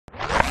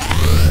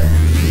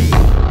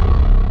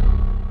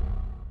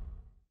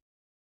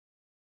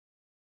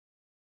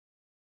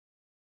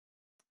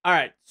All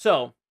right,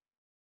 so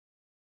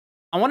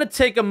I want to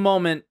take a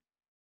moment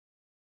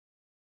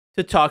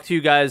to talk to you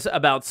guys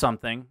about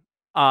something,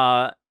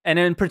 and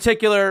in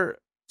particular,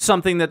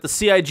 something that the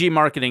CIG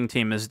marketing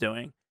team is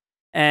doing,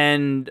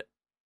 and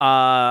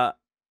uh,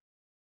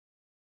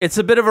 it's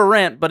a bit of a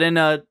rant, but in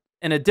a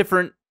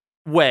different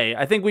way.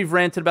 I think we've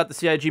ranted about the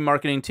CIG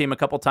marketing team a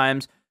couple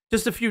times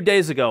just a few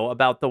days ago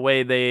about the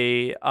way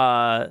they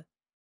are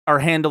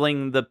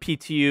handling the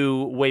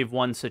PTU Wave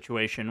One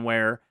situation,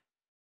 where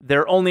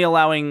they're only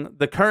allowing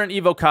the current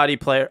Evocati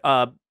player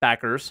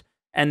backers,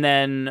 and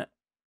then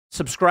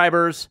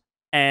subscribers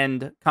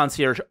and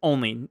concierge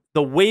only.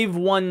 The Wave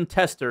 1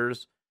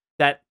 testers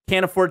that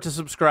can't afford to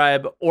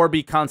subscribe or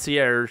be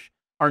concierge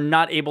are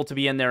not able to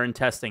be in there and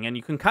testing. And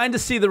you can kind of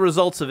see the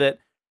results of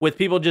it with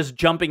people just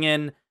jumping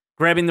in,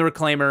 grabbing the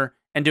reclaimer,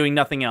 and doing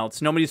nothing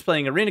else. Nobody's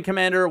playing Arena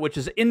Commander, which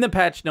is in the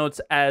patch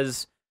notes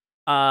as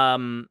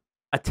a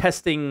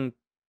testing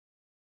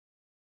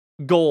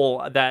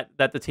goal that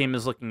the team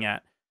is looking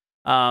at.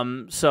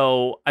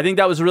 So I think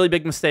that was a really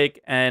big mistake,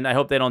 and I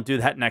hope they don't do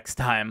that next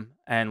time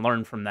and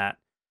learn from that.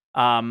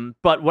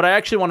 But what I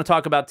actually want to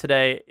talk about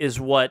today is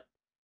what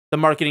the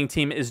marketing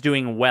team is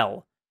doing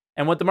well.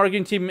 And what the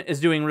marketing team is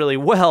doing really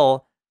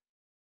well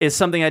is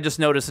something I just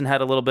noticed and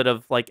had a little bit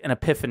of like an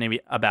epiphany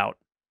about.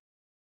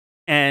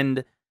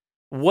 And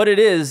what it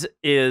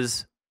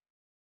is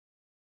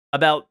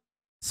about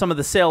some of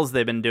the sales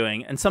they've been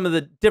doing and some of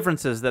the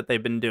differences that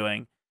they've been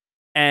doing.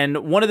 And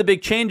one of the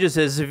big changes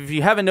is, if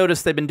you haven't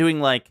noticed, they've been doing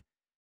like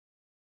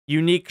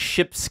unique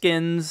ship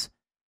skins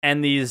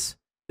and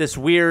this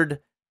weird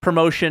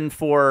promotion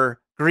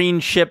for green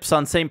ships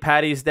on St.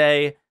 Patty's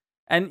Day.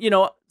 And,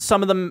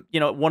 some of them,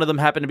 one of them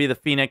happened to be the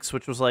Phoenix,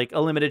 which was like a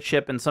limited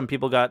ship, and some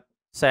people got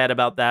sad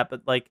about that.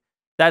 But like,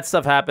 that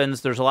stuff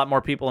happens. There's a lot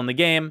more people in the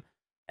game,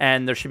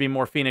 and there should be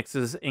more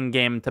Phoenixes in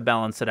game to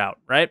balance it out,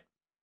 right?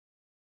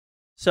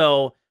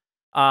 So,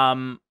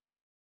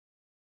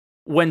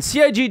 when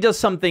CIG does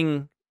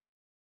something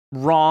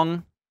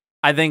wrong,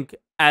 I think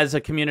as a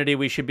community,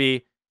 we should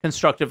be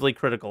constructively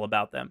critical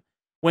about them.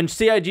 When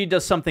CIG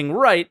does something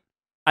right,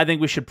 I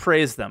think we should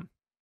praise them.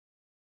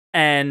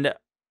 And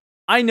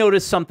I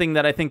noticed something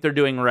that I think they're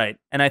doing right.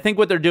 And I think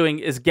what they're doing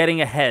is getting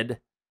ahead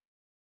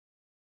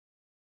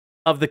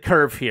of the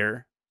curve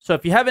here. So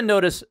if you haven't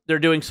noticed, they're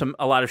doing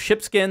a lot of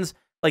ship skins,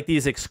 like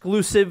these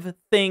exclusive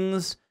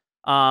things,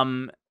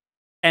 and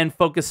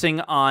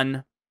focusing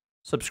on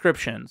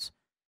subscriptions.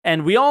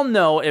 And we all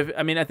know,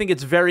 I think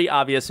it's very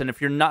obvious, and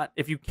if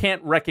you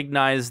can't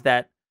recognize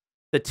that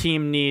the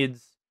team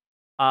needs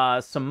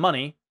some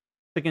money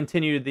to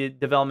continue the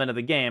development of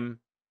the game,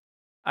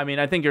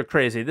 I think you're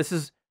crazy. This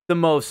is the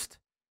most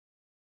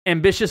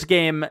ambitious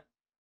game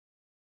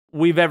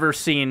we've ever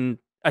seen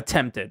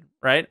attempted,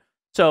 right?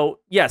 So,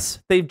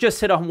 yes, they've just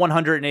hit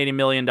 $180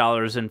 million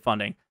in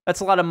funding.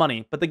 That's a lot of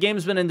money, but the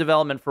game's been in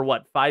development for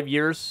what, 5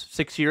 years,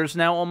 6 years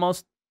now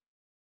almost?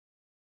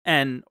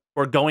 And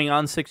we're going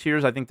on 6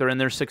 years. I think they're in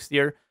their 6th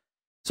year.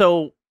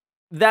 So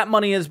that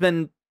money has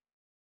been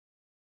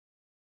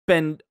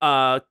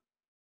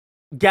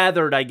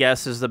gathered, I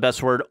guess is the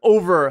best word,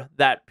 over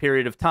that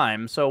period of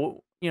time.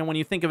 So, when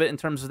you think of it in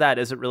terms of that,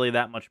 is it really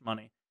that much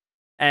money?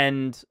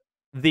 And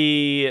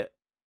the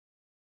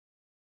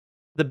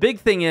big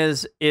thing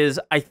is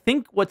I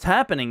think what's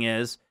happening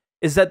is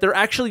that they're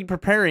actually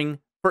preparing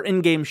for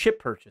in-game ship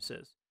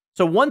purchases.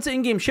 So once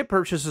in-game ship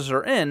purchases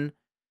are in,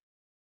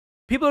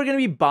 people are going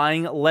to be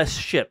buying less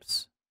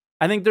ships.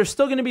 I think there's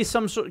still going to be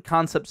some sort of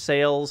concept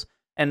sales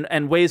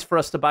and ways for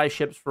us to buy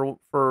ships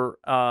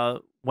for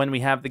when we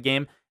have the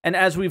game. And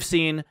as we've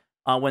seen,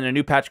 when a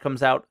new patch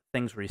comes out,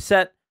 things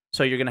reset.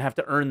 So you're going to have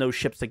to earn those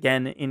ships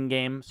again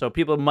in-game. So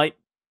people might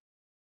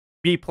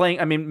be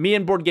playing. Me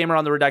and Board Gamer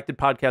on the Redacted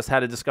podcast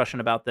had a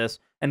discussion about this,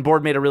 and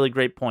Board made a really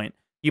great point.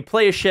 You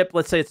play a ship,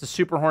 let's say it's a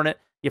Super Hornet,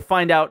 you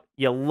find out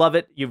you love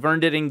it, you've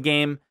earned it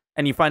in-game,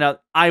 and you find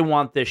out, I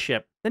want this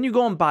ship. Then you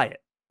go and buy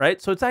it,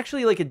 right? So it's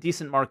actually like a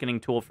decent marketing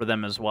tool for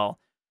them as well.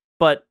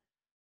 But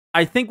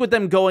I think with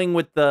them going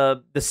with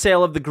the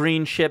sale of the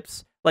green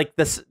ships, like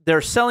this,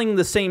 they're selling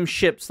the same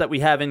ships that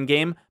we have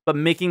in-game, but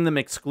making them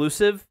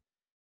exclusive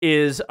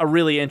is a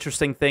really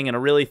interesting thing, and a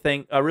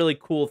really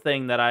cool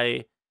thing that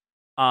I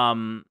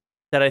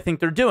think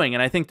they're doing.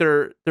 And I think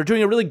they're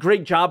doing a really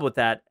great job with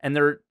that. And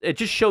it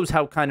just shows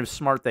how kind of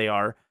smart they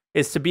are,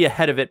 is to be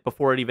ahead of it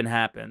before it even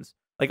happens.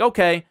 Like,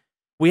 okay,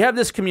 we have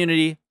this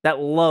community that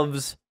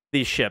loves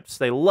these ships.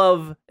 They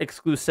love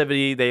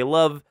exclusivity. They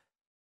love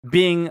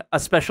being a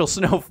special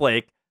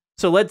snowflake.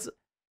 So let's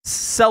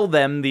sell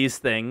them these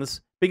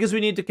things because we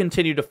need to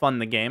continue to fund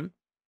the game.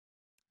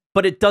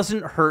 But it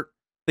doesn't hurt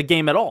the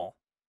game at all,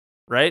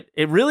 right?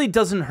 It really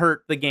doesn't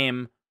hurt the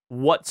game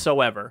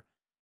whatsoever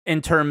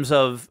in terms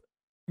of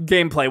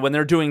gameplay when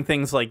they're doing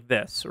things like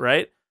this,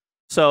 right?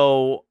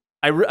 So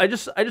I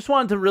just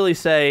wanted to really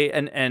say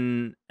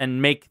and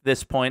make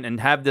this point and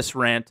have this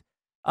rant,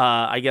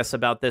 I guess,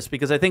 about this,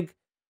 because I think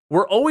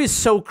we're always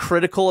so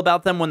critical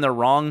about them when they're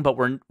wrong, but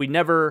we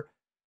never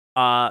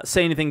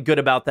say anything good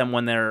about them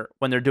when they're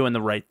doing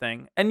the right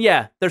thing. And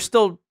yeah, they're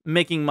still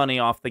making money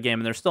off the game,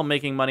 and they're still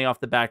making money off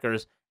the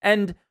backers.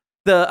 And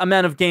the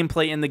amount of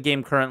gameplay in the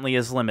game currently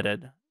is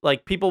limited.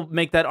 Like, people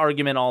make that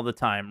argument all the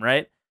time,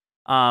 right?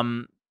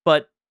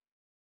 But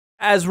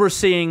as we're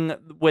seeing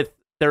with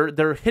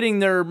they're hitting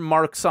their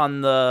marks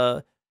on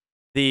the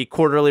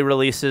quarterly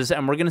releases,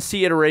 and we're going to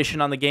see iteration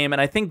on the game.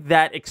 And I think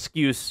that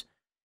excuse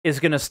is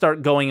going to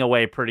start going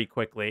away pretty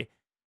quickly.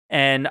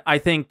 And I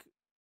think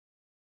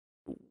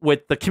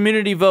with the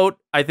community vote,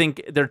 I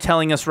think they're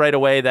telling us right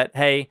away that,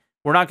 hey,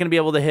 we're not going to be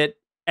able to hit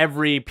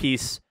every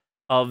piece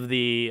of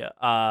the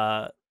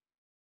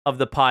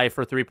pie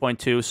for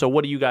 3.2. So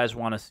what do you guys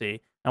want to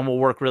see? And we'll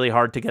work really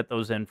hard to get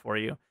those in for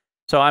you.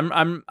 So I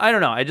don't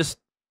know.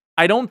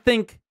 I don't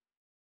think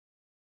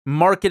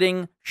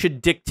marketing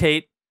should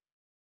dictate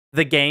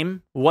the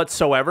game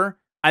whatsoever.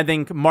 I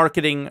think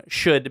marketing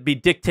should be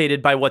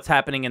dictated by what's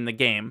happening in the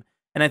game.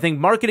 And I think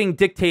marketing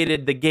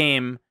dictated the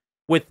game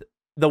with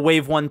the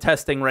Wave 1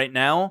 testing right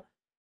now,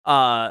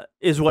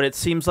 is what it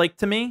seems like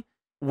to me,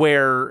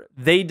 where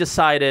they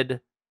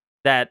decided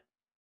that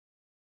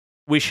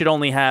we should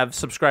only have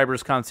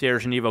subscribers,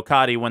 concierge, and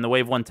evocati when the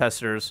Wave 1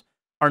 testers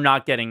are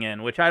not getting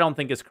in, which I don't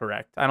think is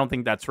correct. I don't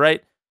think that's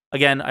right.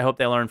 Again, I hope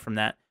they learn from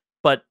that.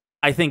 But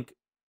I think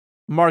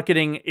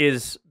marketing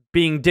is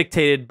being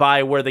dictated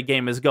by where the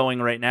game is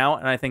going right now,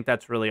 and I think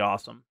that's really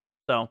awesome.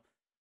 So,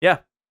 yeah.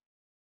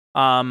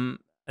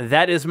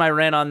 That is my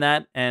rant on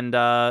that, and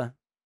yeah,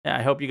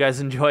 I hope you guys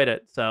enjoyed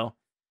it. So,